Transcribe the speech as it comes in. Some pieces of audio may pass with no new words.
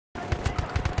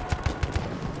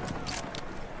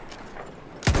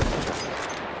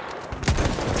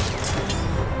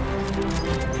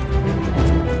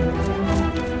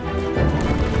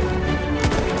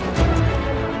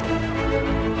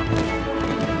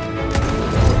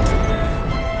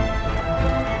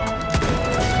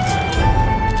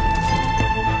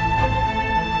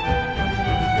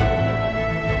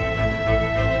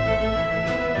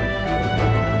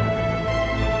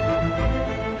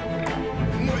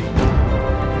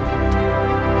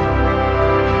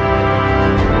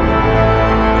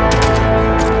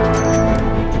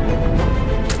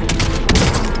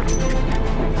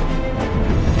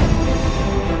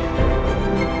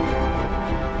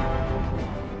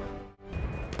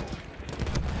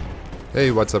Hey,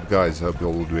 what's up guys? Hope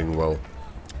you're all doing well.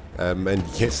 And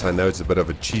yes, I know it's a bit of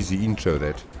a cheesy intro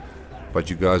that, but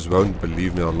you guys won't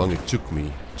believe me how long it took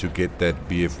me to get that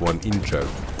BF1 intro.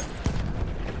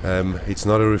 It's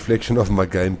not a reflection of my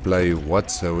gameplay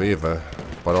whatsoever,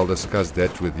 but I'll discuss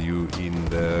that with you in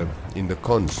the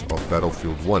cons of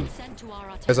Battlefield 1.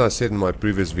 As I said in my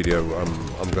previous video,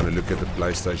 I'm going to look at the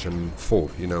PlayStation 4,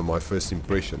 my first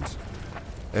impressions.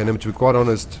 And to be quite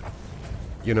honest,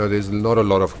 there's not a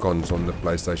lot of cons on the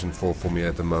PlayStation 4 for me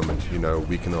at the moment, a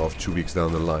week and a half, 2 weeks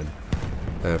down the line.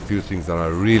 A few things that I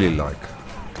really like.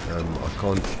 I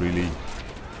can't really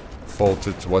fault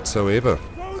it whatsoever.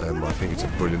 I think it's a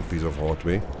brilliant piece of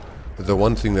hardware. The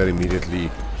one thing that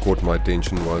immediately caught my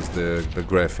attention was the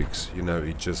graphics.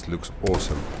 It just looks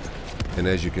awesome. And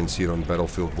as you can see it on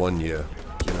Battlefield 1 here,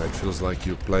 it feels like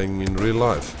you're playing in real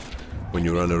life. When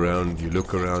you run around, you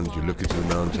look at the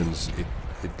mountains,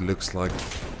 it looks like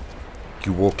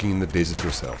you're walking in the desert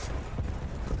yourself.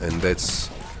 And that's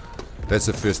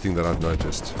the first thing that I've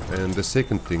noticed. And the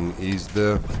second thing is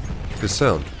the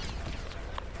sound.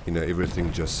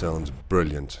 Everything just sounds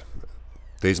brilliant.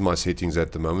 There's my settings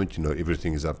at the moment,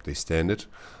 everything is up there standard.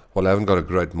 Well, I haven't got a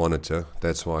great monitor,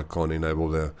 that's why I can't enable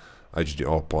the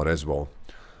HDR part as well.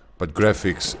 But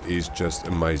graphics is just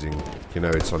amazing.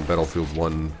 It's on Battlefield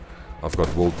 1. I've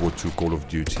got World War II, Call of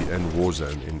Duty and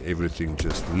Warzone, and everything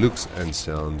just looks and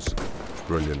sounds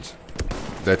brilliant.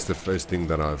 That's the first thing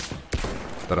that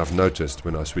I've noticed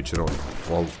when I switch it on.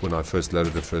 Well, when I first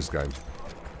loaded the first game.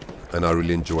 And I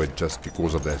really enjoy it just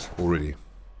because of that already.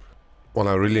 Well,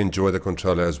 I really enjoy the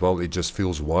controller as well. It just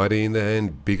feels wider in the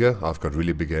hand, bigger. I've got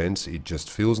really big hands. It just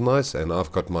feels nice, and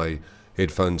I've got my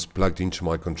headphones plugged into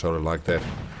my controller like that.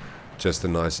 Just a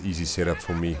nice, easy setup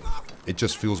for me. It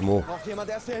just feels more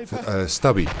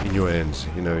stubby in your hands.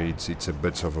 It's a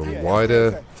bit of a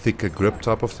wider, thicker grip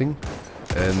type of thing,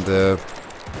 and the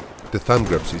thumb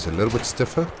grips is a little bit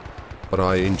stiffer, but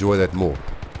I enjoy that more.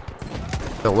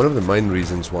 Now, one of the main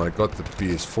reasons why I got the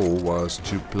PS4 was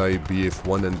to play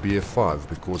BF1 and BF5,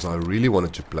 because I really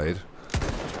wanted to play it.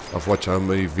 I've watched how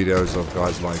many videos of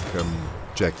guys like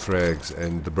Jack Frags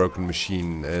and The Broken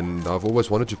Machine, and I've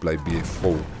always wanted to play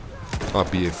BF4,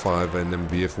 BF5 and then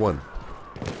BF1.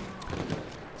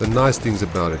 The nice things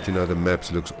about it, the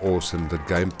maps looks awesome, the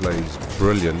gameplay is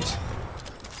brilliant,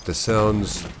 the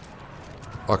sounds,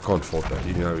 I can't fault that,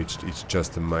 it's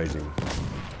just amazing.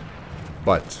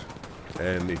 But,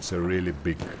 and it's a really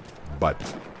big but,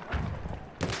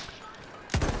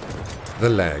 the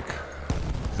lag.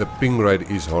 The ping rate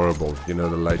is horrible, the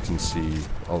latency.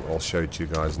 I'll show it to you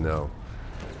guys now.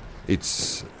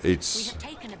 It's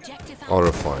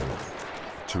horrifying,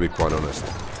 to be quite honest.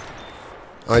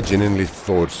 I genuinely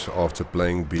thought after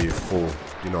playing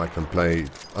BF4, I can play,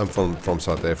 I'm from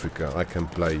South Africa, I can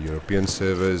play European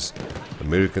servers,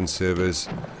 American servers,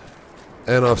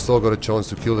 and I've still got a chance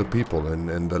to kill the people,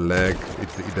 and the lag,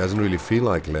 it doesn't really feel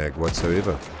like lag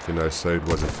whatsoever, so it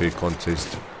was a fair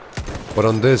contest. But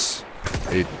on this,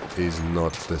 it is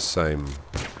not the same.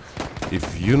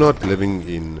 If you're not living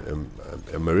in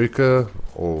America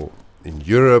or in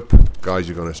Europe, guys,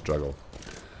 you're gonna struggle.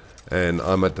 And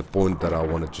I'm at the point that I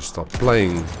wanted to stop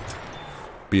playing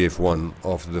BF1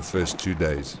 after the first 2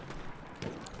 days.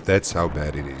 That's how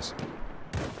bad it is.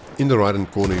 In the right hand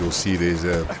corner you'll see there's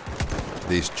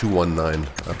 219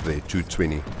 up there,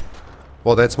 220.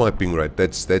 Well, that's my ping rate,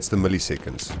 that's the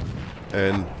milliseconds.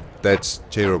 And that's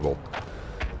terrible.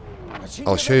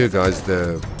 I'll show you guys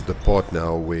the part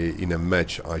now where in a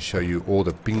match I show you all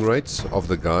the ping rates of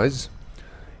the guys.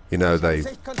 They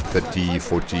 30,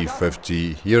 40,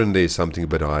 50, here and there something a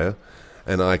bit higher,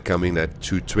 and I come in at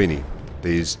 220.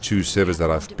 There's 2 servers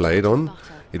that I've played on.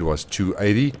 It was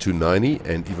 280, 290,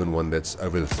 and even one that's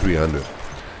over the 300.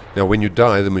 Now when you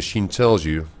die, the machine tells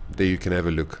you, there you can have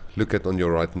a look. Look at on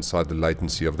your right hand side the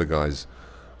latency of the guys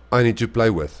I need to play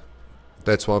with.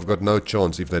 That's why I've got no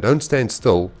chance. If they don't stand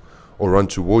still or run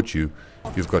towards you,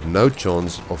 you've got no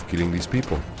chance of killing these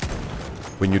people.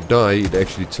 When you die, it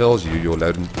actually tells you your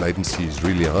latency is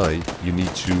really high. You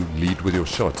need to lead with your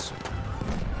shots.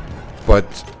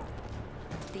 But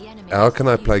how can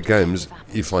I play games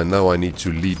if I know I need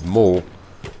to lead more,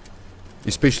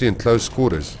 especially in close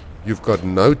quarters? You've got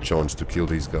no chance to kill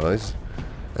these guys,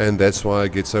 and that's why I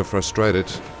get so frustrated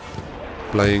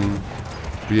playing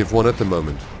BF1 at the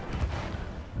moment.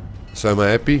 So am I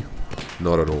happy?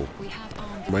 Not at all.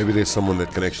 Maybe there's someone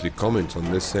that can actually comment on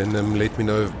this and let me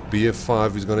know if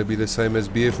BF5 is going to be the same as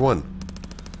BF1.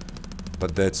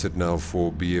 But that's it now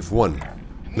for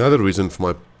BF1. Another reason for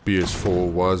my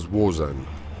PS4 was Warzone.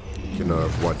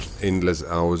 I've watched endless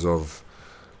hours of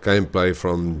gameplay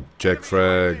from Jack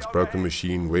Frags, Broken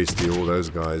Machine, Westy, all those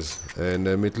guys, and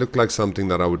it looked like something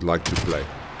that I would like to play.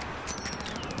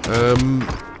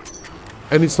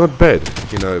 And it's not bad,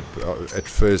 you know. At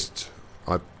first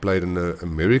I played on an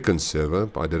American server,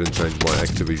 but I didn't change my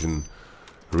Activision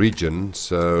region,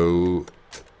 so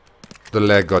the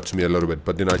lag got to me a little bit,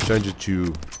 but then I changed it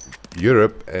to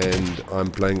Europe and I'm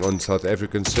playing on South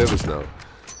African servers now.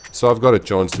 So I've got a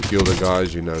chance to kill the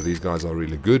guys, you know. These guys are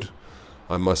really good,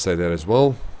 I must say that as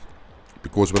well,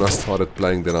 because when I started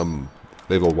playing, then I'm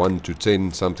level 1 to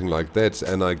 10, something like that,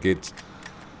 and I get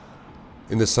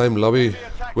in the same lobby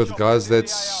with guys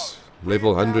that's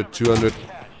level 100, 200,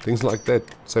 things like that.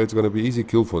 So it's going to be easy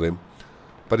kill for them,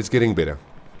 but it's getting better.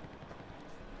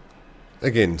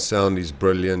 Again, sound is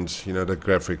brilliant, you know, the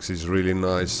graphics is really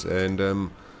nice, and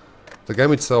the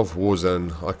game itself,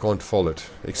 Warzone, I can't fault it,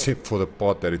 except for the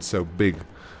part that it's so big.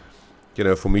 You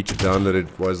know, for me to download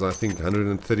it was, I think,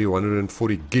 130 or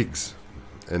 140 gigs,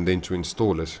 and then to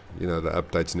install it, you know, the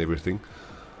updates and everything.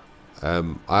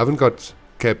 I haven't got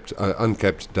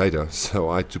uncapped data, so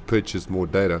I had to purchase more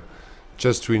data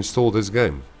just to install this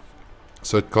game.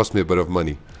 So it cost me a bit of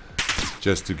money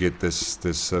just to get this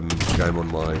game on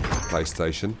my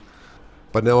PlayStation.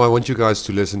 But now I want you guys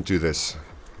to listen to this.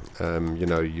 You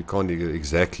know, you can't hear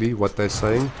exactly what they're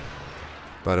saying,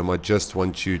 but I just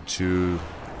want you to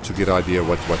get an idea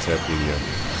what's happening here.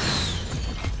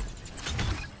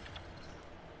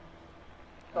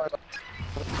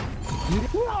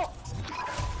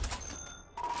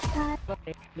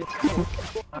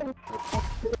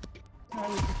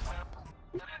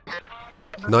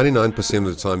 99%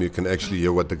 of the time you can actually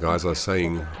hear what the guys are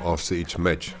saying after each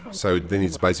match. So then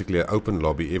it's basically an open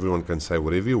lobby, everyone can say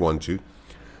whatever you want to.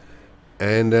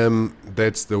 And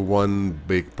that's the one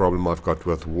big problem I've got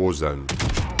with Warzone.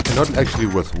 And not actually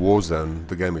with Warzone,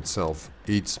 the game itself,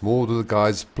 it's more the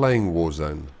guys playing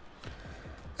Warzone.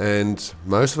 And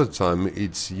most of the time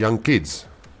it's young kids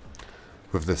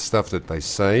with the stuff that they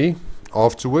say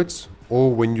afterwards,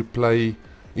 or when you play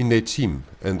in their team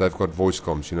and they've got voice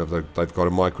comms, you know, they've got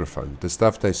a microphone. The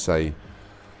stuff they say,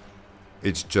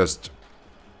 it's just,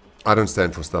 I don't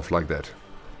stand for stuff like that.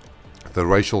 The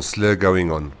racial slur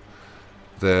going on,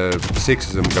 the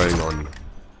sexism going on,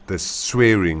 the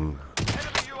swearing.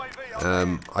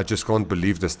 I just can't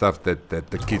believe the stuff that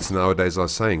the kids nowadays are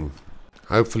saying.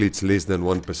 Hopefully it's less than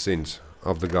 1%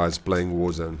 of the guys playing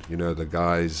Warzone, you know, the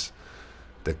guys,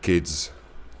 the kids,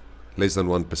 less than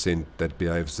 1% that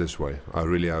behaves this way. I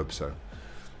really hope so.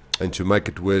 And to make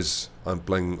it worse, I'm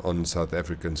playing on South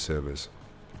African servers,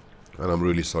 and I'm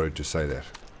really sorry to say that.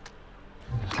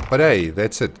 But hey,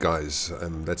 that's it guys.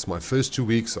 That's my first 2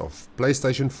 weeks of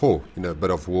PlayStation 4. You know, a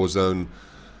bit of Warzone,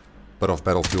 bit of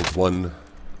Battlefield 1.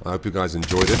 I hope you guys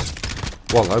enjoyed it.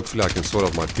 Well, hopefully I can sort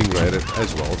out my ping rate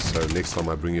as well, so next time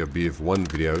I bring you a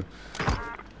BF1 video,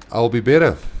 I'll be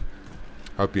better.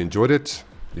 Hope you enjoyed it.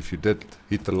 If you did,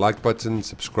 hit the like button,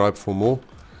 subscribe for more.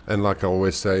 And like I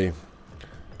always say,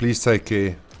 please take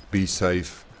care, be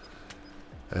safe,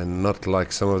 and not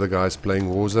like some of the guys playing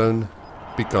Warzone,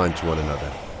 be kind to one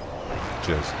another.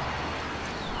 Cheers.